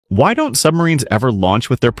Why don't submarines ever launch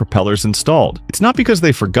with their propellers installed? It's not because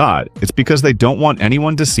they forgot, it's because they don't want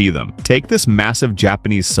anyone to see them. Take this massive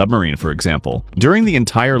Japanese submarine, for example. During the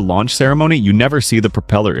entire launch ceremony, you never see the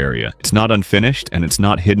propeller area. It's not unfinished, and it's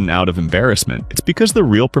not hidden out of embarrassment. It's because the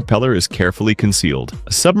real propeller is carefully concealed.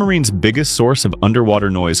 A submarine's biggest source of underwater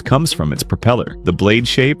noise comes from its propeller. The blade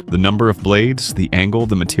shape, the number of blades, the angle,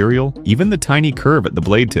 the material, even the tiny curve at the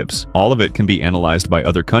blade tips, all of it can be analyzed by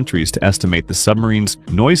other countries to estimate the submarine's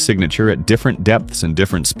noise signature at different depths and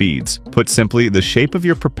different speeds. Put simply, the shape of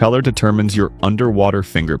your propeller determines your underwater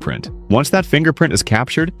fingerprint. Once that fingerprint is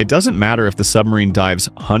captured, it doesn't matter if the submarine dives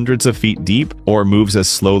hundreds of feet deep or moves as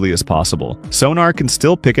slowly as possible. Sonar can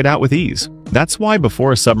still pick it out with ease. That's why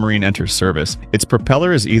before a submarine enters service, its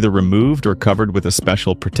propeller is either removed or covered with a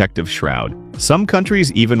special protective shroud. Some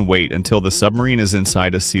countries even wait until the submarine is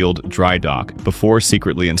inside a sealed dry dock before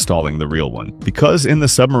secretly installing the real one. Because in the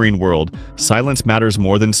submarine world, silence matters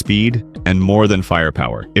more than speed and more than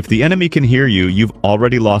firepower. If the enemy can hear you, you've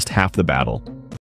already lost half the battle.